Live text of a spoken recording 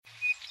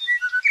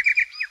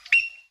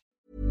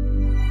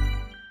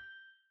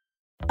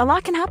A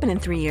lot can happen in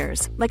 3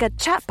 years, like a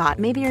chatbot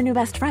may be your new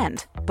best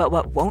friend. But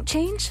what won't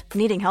change?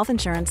 Needing health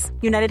insurance.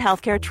 United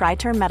Healthcare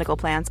Tri-Term Medical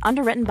Plans,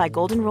 underwritten by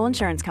Golden Rule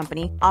Insurance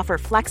Company, offer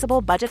flexible,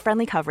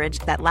 budget-friendly coverage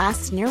that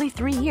lasts nearly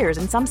 3 years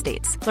in some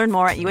states. Learn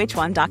more at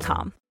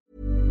uh1.com.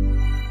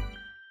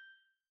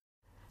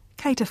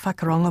 Kei te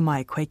whakaronga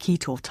mai koe ki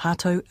tō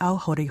tātou au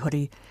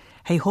horihori.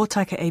 Hei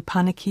hōtaka e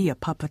paniki a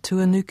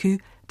Papatuanuku,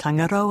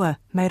 Tangaroa,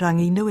 me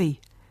rangi nui.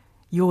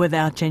 You're with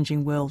Our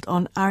Changing World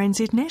on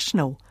RNZ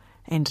National.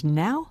 And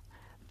now,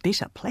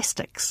 better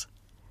plastics.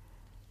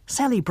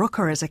 Sally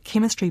Brooker is a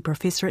chemistry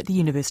professor at the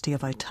University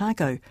of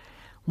Otago.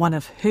 One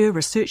of her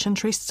research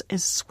interests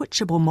is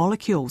switchable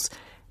molecules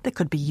that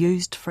could be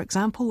used, for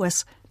example,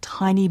 as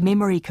tiny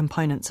memory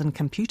components in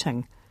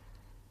computing.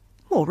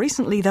 More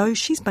recently, though,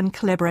 she's been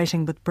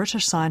collaborating with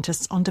British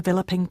scientists on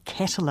developing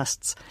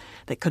catalysts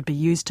that could be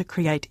used to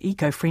create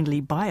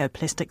eco-friendly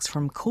bioplastics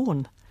from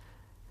corn.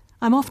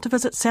 I'm off to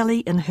visit Sally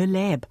in her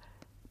lab,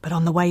 but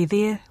on the way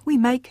there, we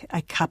make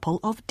a couple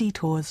of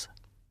detours.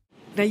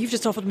 Now, you've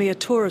just offered me a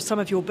tour of some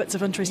of your bits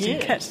of interesting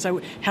kit,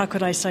 so how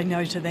could I say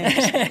no to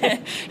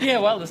that? Yeah,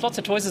 well, there's lots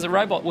of toys. There's a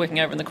robot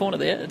working over in the corner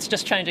there. It's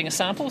just changing a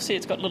sample. See,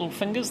 it's got little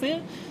fingers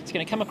there. It's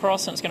going to come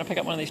across and it's going to pick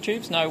up one of these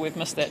tubes. No, we've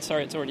missed that.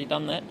 Sorry, it's already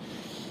done that.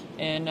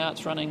 And now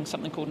it's running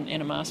something called an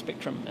NMR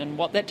spectrum. And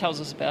what that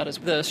tells us about is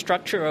the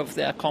structure of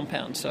our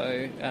compound,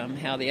 so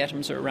how the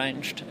atoms are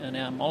arranged in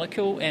our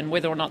molecule and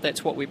whether or not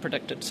that's what we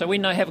predicted. So we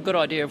have a good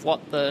idea of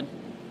what the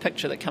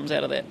picture that comes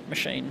out of that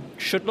machine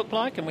should look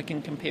like, and we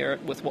can compare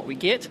it with what we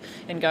get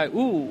and go,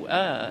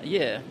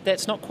 yeah,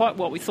 that's not quite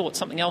what we thought.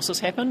 Something else has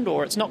happened,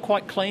 or it's not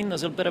quite clean.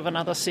 There's a bit of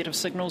another set of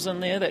signals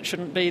in there that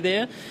shouldn't be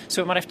there.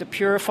 So we might have to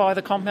purify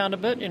the compound a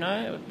bit,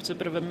 It's a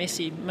bit of a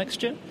messy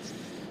mixture.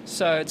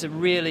 So it's a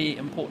really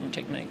important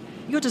technique.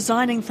 You're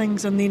designing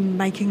things and then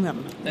making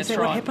them. That's Is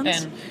that right. what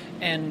happens?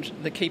 And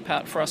the key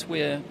part for us,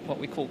 we're what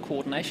we call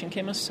coordination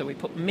chemists. So we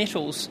put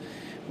metals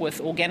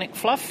with organic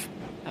fluff.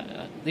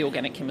 The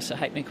organic chemists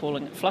hate me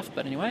calling it fluff,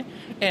 but anyway.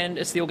 And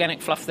it's the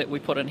organic fluff that we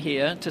put in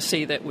here to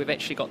see that we've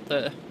actually got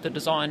the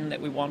design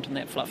that we want in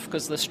that fluff,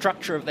 because the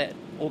structure of that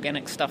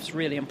organic stuff is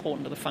really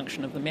important to the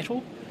function of the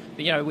metal.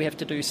 But, we have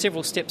to do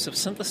several steps of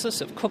synthesis,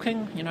 of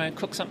cooking,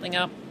 cook something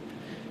up,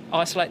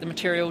 isolate the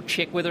material,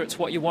 check whether it's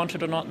what you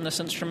wanted or not in this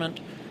instrument.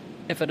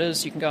 If it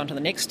is, you can go on to the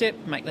next step,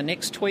 make the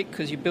next tweak,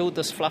 because you build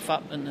this fluff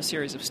up in a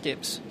series of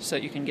steps so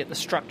you can get the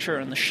structure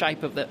and the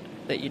shape of it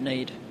that you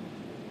need.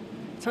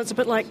 So it's a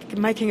bit like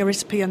making a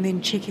recipe and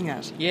then checking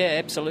it. Yeah,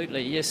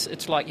 absolutely. Yes,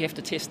 it's like you have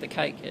to test the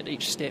cake at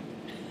each step,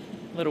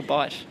 little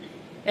bite.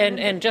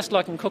 And just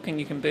like in cooking,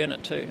 you can burn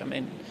it too. I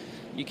mean,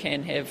 you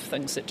can have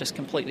things that just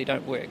completely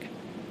don't work,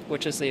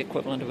 which is the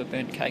equivalent of a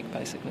burnt cake,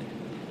 basically.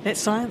 That's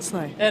science,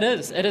 though. It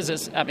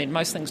is. I mean,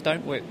 most things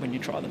don't work when you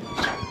try them.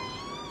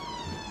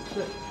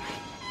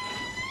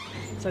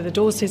 So the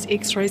door says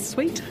X-ray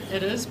suite?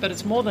 It is, but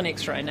it's more than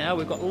X-ray now.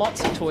 We've got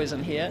lots of toys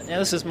in here. Now,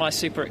 this is my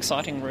super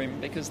exciting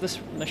room, because this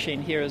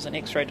machine here is an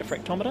X-ray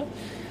diffractometer,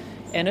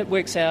 and it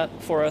works out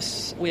for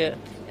us where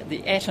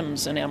the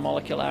atoms in our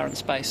molecule are in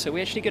space. So we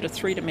actually get a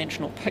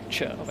three-dimensional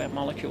picture of our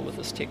molecule with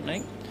this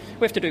technique.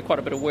 We have to do quite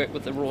a bit of work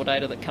with the raw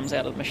data that comes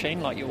out of the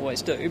machine, like you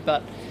always do,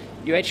 but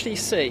you actually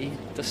see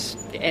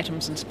the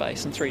atoms in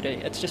space in 3D.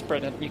 It's just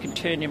brilliant. You can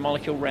turn your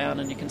molecule round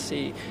and you can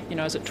see,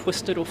 is it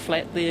twisted or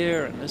flat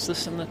there, and is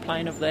this in the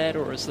plane of that,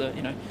 or is there,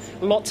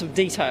 lots of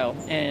detail.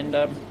 And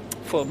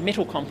for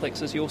metal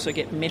complexes, you also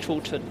get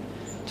metal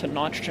to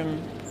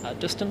nitrogen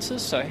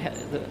distances, so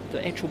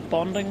the actual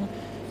bonding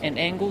and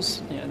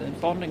angles, the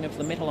bonding of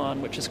the metal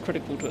ion, which is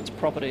critical to its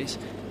properties.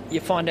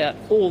 You find out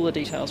all the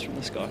details from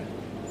this guy.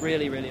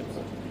 Really, really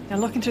important. Now,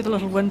 looking through the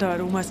little window,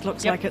 it almost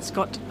looks like it's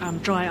got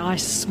dry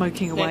ice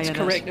smoking away in it. That's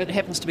correct. It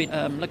happens to be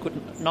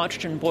liquid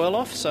nitrogen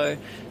boil-off, so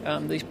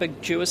these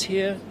big dewars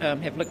here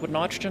have liquid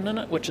nitrogen in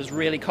it, which is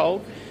really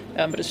cold,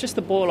 but it's just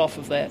the boil-off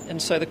of that.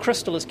 And so the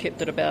crystal is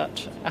kept at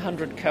about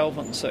 100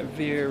 Kelvin, so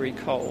very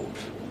cold.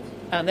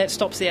 And that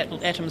stops the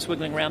atoms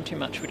wiggling around too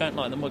much. We don't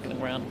like them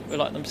wiggling around. We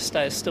like them to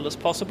stay as still as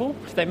possible.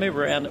 If they move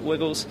around, it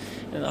wiggles,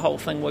 and the whole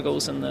thing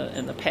wiggles, and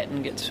the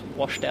pattern gets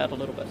washed out a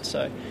little bit.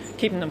 So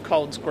keeping them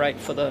cold is great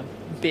for the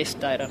best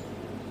data.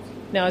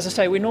 Now, as I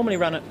say, we normally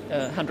run at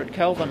 100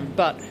 Kelvin,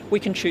 but we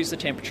can choose the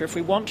temperature. If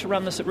we want to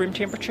run this at room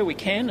temperature, we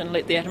can, and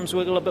let the atoms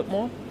wiggle a bit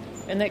more.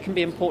 And that can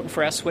be important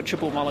for our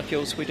switchable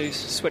molecules. We do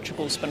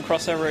switchable spin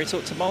crossover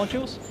sorts of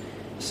molecules.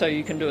 So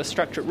you can do a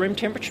structure at room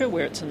temperature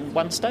where it's in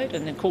one state,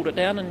 and then cool it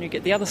down and you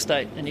get the other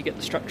state, and you get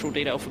the structural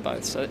detail for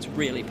both. So it's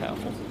really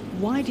powerful.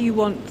 Why do you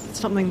want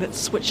something that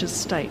switches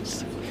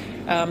states?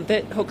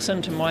 That hooks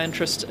into my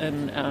interest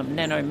in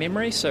nano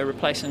memory, so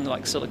replacing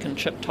like silicon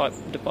chip type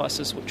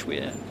devices, which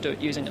we're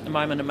using at the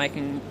moment and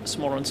making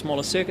smaller and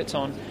smaller circuits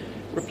on,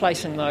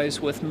 replacing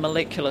those with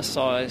molecular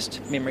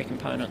sized memory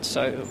components,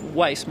 so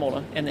way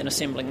smaller, and then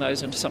assembling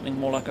those into something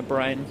more like a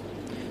brain.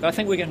 I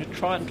think we're going to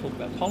try and talk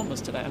about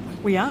polymers today, aren't we?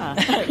 We are.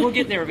 We'll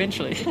get there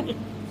eventually.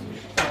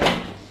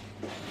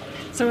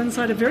 So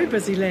inside a very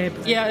busy lab.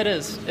 Yeah, it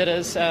is. It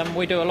is.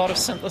 We do a lot of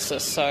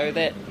synthesis, so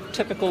that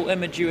typical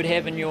image you would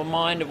have in your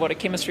mind of what a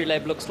chemistry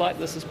lab looks like,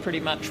 this is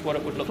pretty much what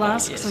it would look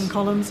Flasks like. Flasks and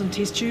columns and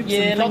test tubes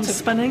and lots of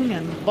spinning.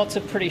 And lots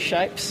of pretty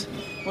shapes.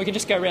 We can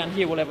just go around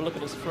here, we'll have a look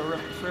at this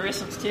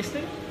fluorescence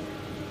testing.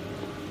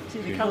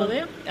 See the colour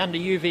there? Under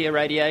UV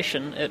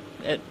irradiation,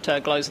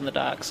 it glows in the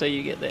dark, so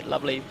you get that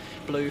lovely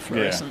blue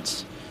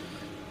fluorescence.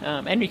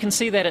 Yeah. And you can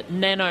see that at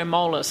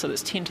nanomolar, so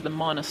that's 10 to the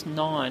minus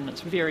 9.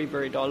 It's very,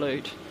 very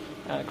dilute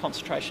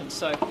concentration.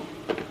 So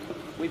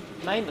we've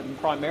made them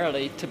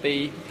primarily to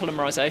be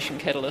polymerisation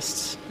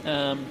catalysts,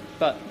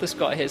 but this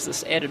guy has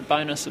this added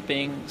bonus of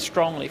being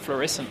strongly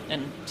fluorescent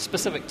and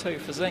specific too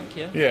for zinc,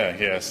 yeah?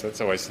 Yeah, so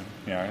it's always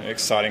an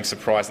exciting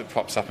surprise that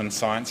pops up in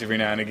science every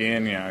now and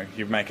again.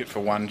 You make it for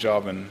one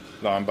job and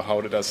lo and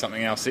behold it does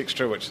something else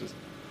extra, which is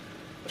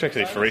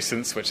particularly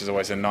fluorescence, which is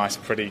always a nice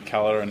pretty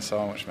colour and so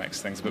on, which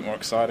makes things a bit more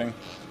exciting.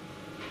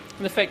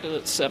 And the fact that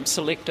it's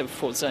selective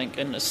for zinc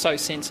and is so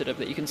sensitive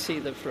that you can see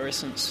the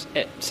fluorescence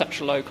at such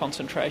low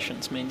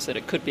concentrations means that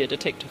it could be a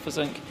detector for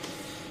zinc.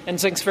 And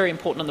zinc's very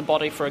important in the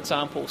body, for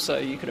example, so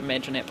you could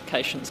imagine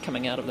applications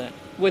coming out of that.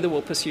 Whether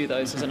we'll pursue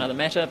those is another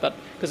matter, but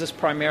because it's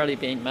primarily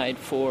being made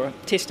for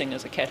testing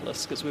as a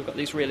catalyst, because we've got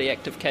these really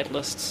active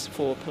catalysts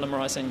for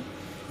polymerising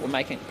or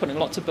putting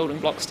lots of building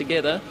blocks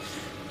together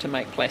to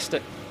make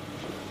plastic.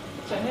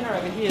 So Hannah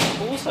over here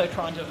is also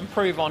trying to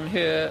improve on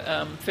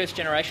her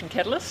first-generation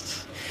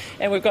catalysts.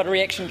 And we've got a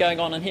reaction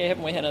going on in here,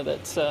 haven't we, Hannah,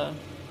 that's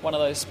one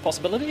of those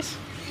possibilities?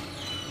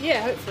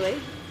 Yeah, hopefully.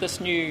 This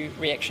new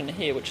reaction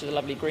here, which is a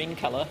lovely green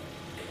colour,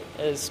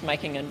 is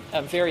making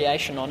a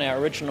variation on our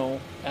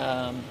original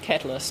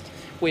catalyst,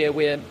 where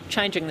we're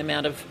changing the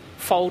amount of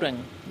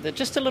folding. There's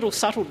just a little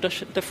subtle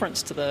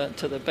difference to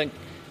the big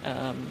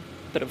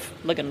bit of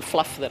ligand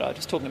fluff that I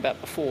was talking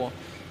about before.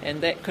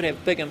 And that could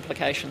have big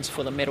implications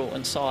for the metal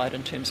inside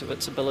in terms of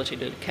its ability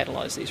to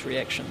catalyse these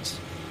reactions.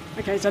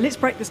 Okay, so let's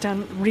break this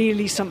down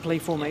really simply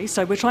for me.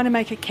 So we're trying to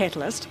make a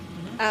catalyst.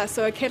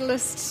 So a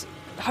catalyst,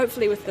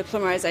 hopefully with the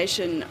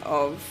polymerisation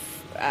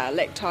of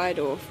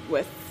lactide or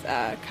with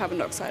carbon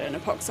dioxide and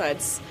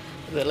epoxides.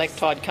 The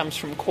lactide comes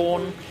from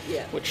corn,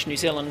 yeah, which New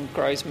Zealand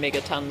grows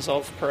megatons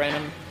of per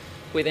annum.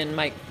 We then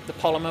make the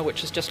polymer,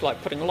 which is just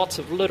like putting lots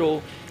of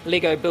little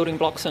Lego building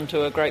blocks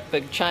into a great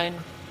big chain.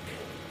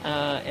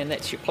 And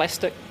that's your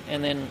plastic,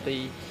 and then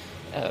the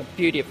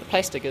beauty of the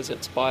plastic is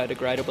it's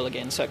biodegradable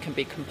again, so it can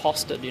be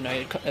composted.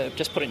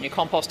 Just put it in your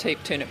compost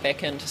heap, turn it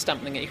back into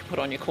something that you can put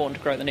on your corn to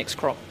grow the next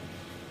crop.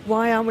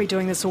 Why aren't we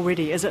doing this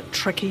already? Is it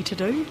tricky to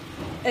do?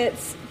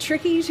 It's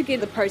tricky to get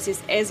the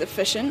process as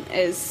efficient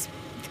as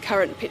the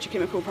current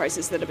petrochemical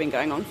process that have been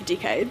going on for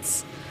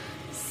decades.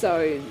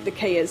 So the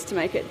key is to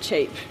make it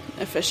cheap,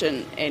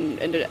 efficient and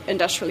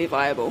industrially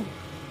viable.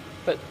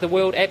 But the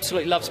world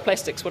absolutely loves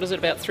plastics. What is it,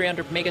 about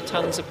 300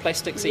 megatons of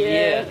plastics a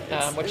year,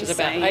 which insane. is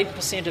about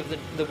 8%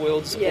 of the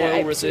world's oil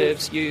 8%.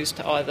 reserves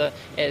used either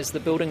as the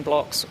building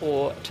blocks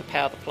or to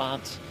power the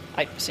plants.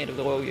 8% of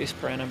the oil use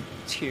per annum.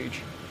 It's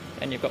huge.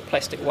 And you've got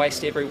plastic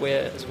waste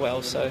everywhere as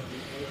well. So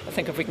I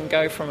think if we can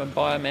go from a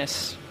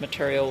biomass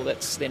material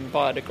that's then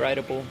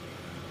biodegradable,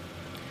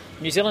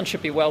 New Zealand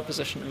should be well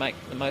positioned to make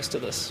the most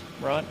of this,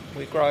 right?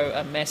 We grow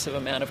a massive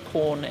amount of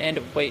corn and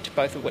of wheat,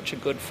 both of which are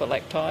good for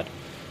lactide.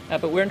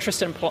 But we're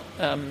interested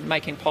in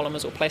making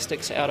polymers or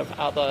plastics out of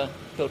other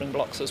building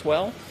blocks as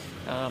well.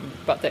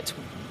 But that's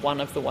one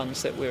of the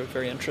ones that we're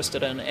very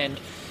interested in. And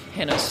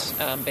Hannah's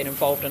been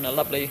involved in a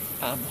lovely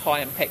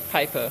high-impact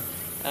paper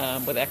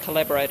with our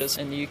collaborators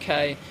in the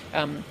UK,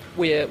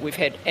 where we've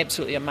had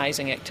absolutely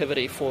amazing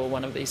activity for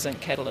one of these zinc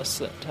catalysts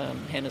that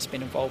Hannah's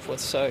been involved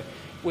with. So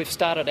we've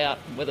started out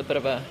with a bit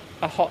of a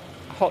hot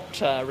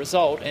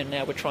result, and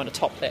now we're trying to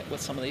top that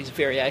with some of these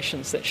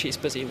variations that she's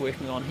busy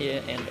working on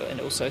here, and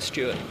also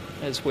Stuart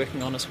is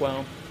working on as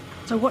well.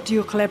 So what do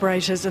your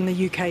collaborators in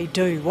the UK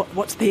do?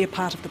 What's their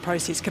part of the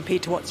process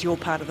compared to what's your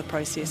part of the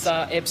process?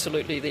 They're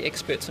absolutely the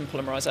experts in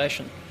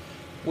polymerisation.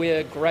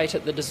 We're great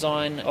at the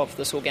design of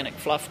this organic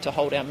fluff to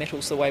hold our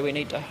metals the way we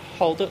need to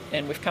hold it,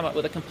 and we've come up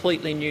with a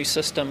completely new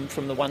system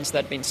from the ones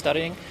they've been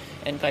studying,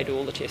 and they do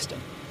all the testing.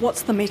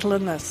 What's the metal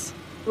in this?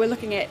 We're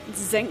looking at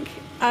zinc.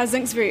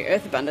 Zinc's very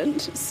earth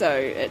abundant, so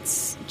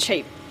it's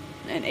cheap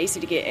and easy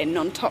to get and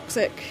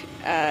non-toxic.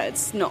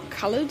 It's not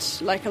coloured,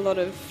 like a lot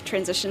of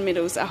transition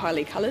metals are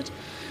highly coloured,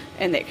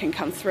 and that can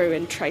come through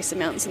in trace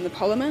amounts in the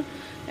polymer,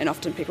 and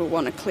often people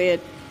want a clear,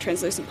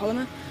 translucent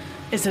polymer.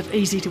 Is it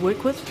easy to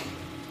work with?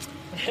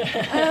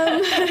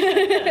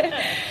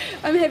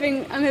 I'm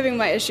having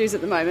my issues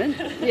at the moment.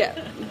 Yeah,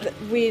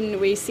 when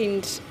we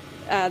send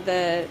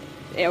the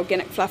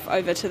organic fluff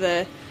over to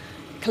the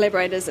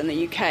collaborators in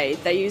the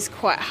UK, they use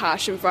quite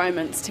harsh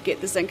environments to get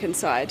the zinc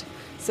inside.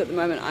 So at the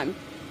moment I'm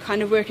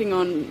kind of working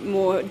on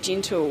more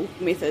gentle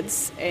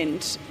methods,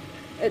 and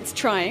it's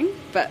trying,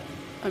 but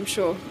I'm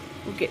sure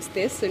we'll get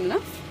there soon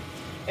enough.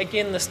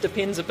 Again, this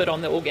depends a bit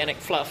on the organic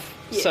fluff.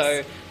 Yes.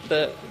 So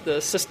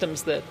the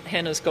systems that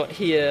Hannah's got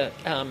here,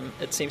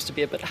 it seems to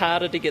be a bit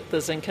harder to get the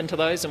zinc into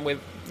those, and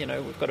we've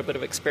got a bit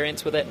of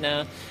experience with that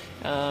now.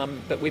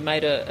 But we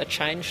made a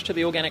change to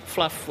the organic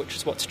fluff, which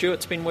is what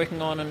Stuart's been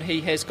working on, and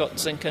he has got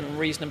zinc in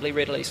reasonably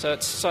readily. So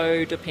it's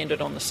so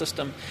dependent on the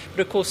system.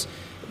 But of course,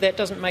 that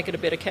doesn't make it a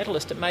better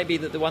catalyst. It may be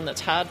that the one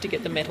that's hard to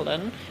get the metal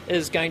in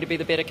is going to be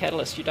the better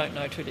catalyst. You don't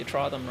know till you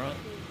try them, right?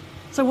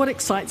 So what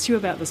excites you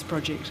about this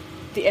project?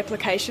 The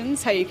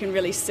applications, how you can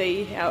really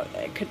see how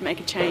it could make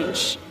a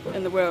change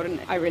in the world,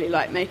 and I really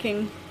like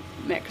making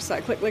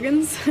macrocyclic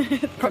ligands.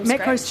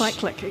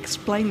 Macrocyclic,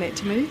 explain that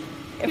to me.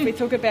 If we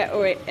talk about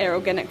our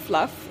organic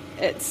fluff,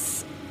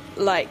 it's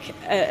like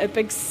a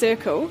big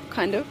circle,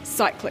 kind of,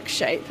 cyclic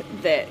shape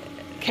that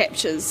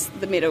captures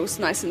the metals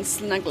nice and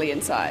snugly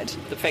inside.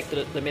 The fact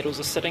that the metals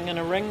are sitting in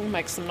a ring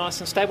makes them nice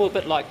and stable, a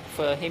bit like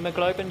for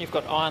hemoglobin, you've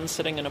got iron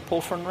sitting in a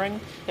porphyrin ring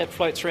that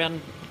floats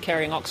around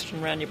carrying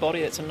oxygen around your body.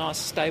 It's a nice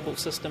stable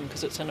system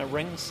because it's in a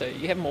ring, so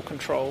you have more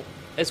control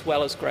as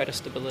well as greater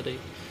stability.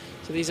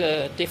 So these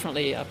are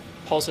definitely a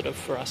positive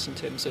for us in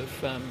terms of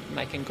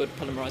making good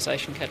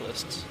polymerisation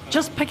catalysts.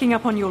 Just picking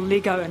up on your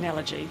Lego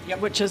analogy,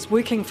 Yep. which is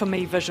working for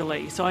me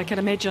visually. So I can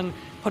imagine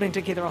putting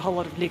together a whole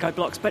lot of Lego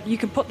blocks, but you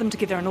can put them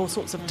together in all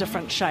sorts of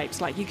different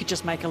shapes. Like you could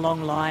just make a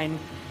long line.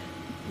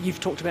 You've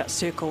talked about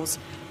circles.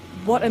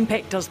 What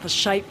impact does the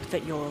shape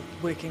that you're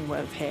working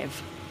with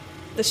have?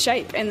 The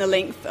shape and the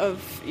length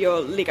of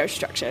your Lego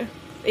structure.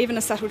 Even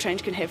a subtle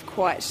change can have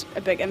quite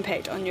a big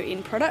impact on your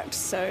end product,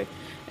 so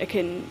it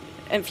can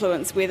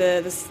influence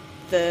whether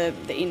the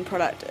end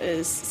product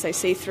is, say,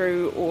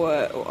 see-through or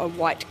a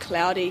white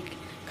cloudy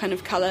kind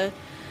of colour,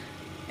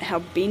 how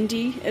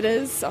bendy it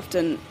is.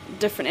 Often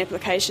different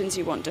applications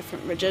you want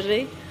different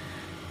rigidity.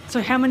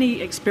 So how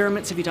many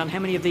experiments have you done? How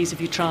many of these have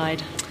you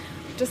tried?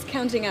 Just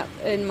counting up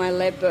in my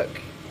lab book,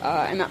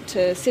 I'm up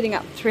to setting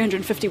up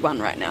 351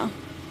 right now.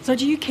 So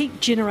do you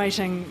keep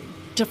generating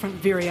different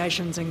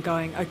variations and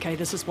going, okay,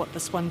 this is what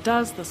this one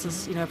does, this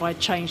is, if I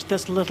change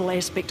this little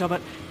aspect of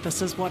it,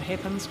 this is what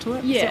happens to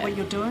it? Yeah. Is that what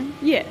you're doing?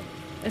 Yeah,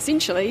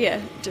 essentially,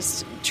 yeah.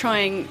 Just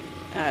trying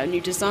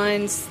new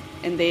designs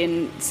and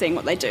then seeing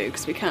what they do,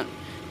 because we can't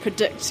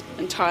predict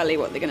entirely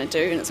what they're going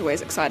to do, and it's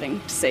always exciting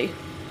to see.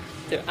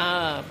 There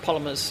are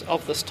polymers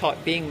of this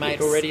type being made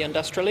Yes. already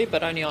industrially,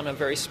 but only on a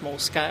very small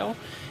scale.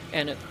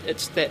 And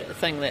it's that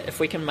thing that if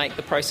we can make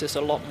the process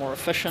a lot more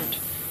efficient,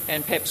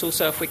 and perhaps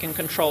also if we can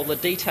control the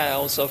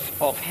details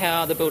of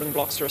how the building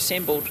blocks are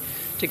assembled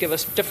to give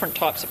us different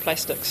types of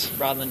plastics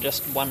rather than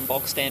just one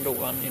bog standard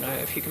one.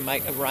 If you can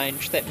make a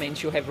range, that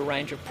means you'll have a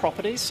range of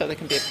properties so they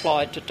can be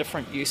applied to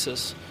different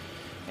uses.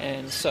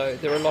 And so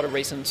there are a lot of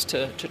reasons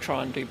to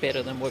try and do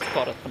better than we've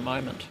got at the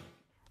moment.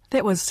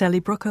 That was Sally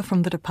Brooker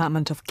from the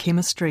Department of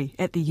Chemistry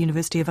at the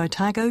University of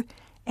Otago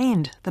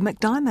and the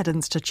MacDiarmid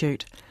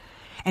Institute.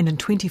 And in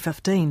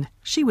 2015,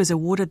 she was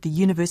awarded the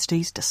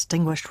university's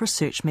Distinguished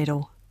Research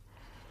Medal.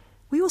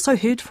 We also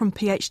heard from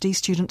PhD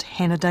student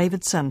Hannah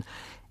Davidson,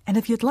 and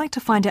if you'd like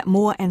to find out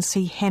more and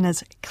see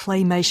Hannah's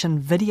claymation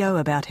video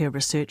about her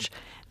research,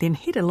 then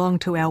head along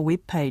to our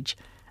webpage,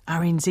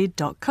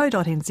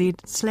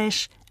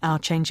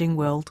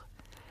 rnz.co.nz/ourchangingworld.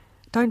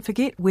 Don't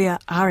forget we're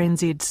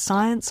RNZ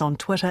Science on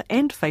Twitter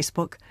and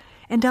Facebook,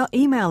 and our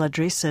email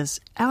address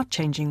is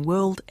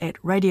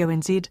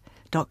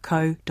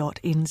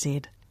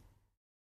ourchangingworld@radionz.co.nz.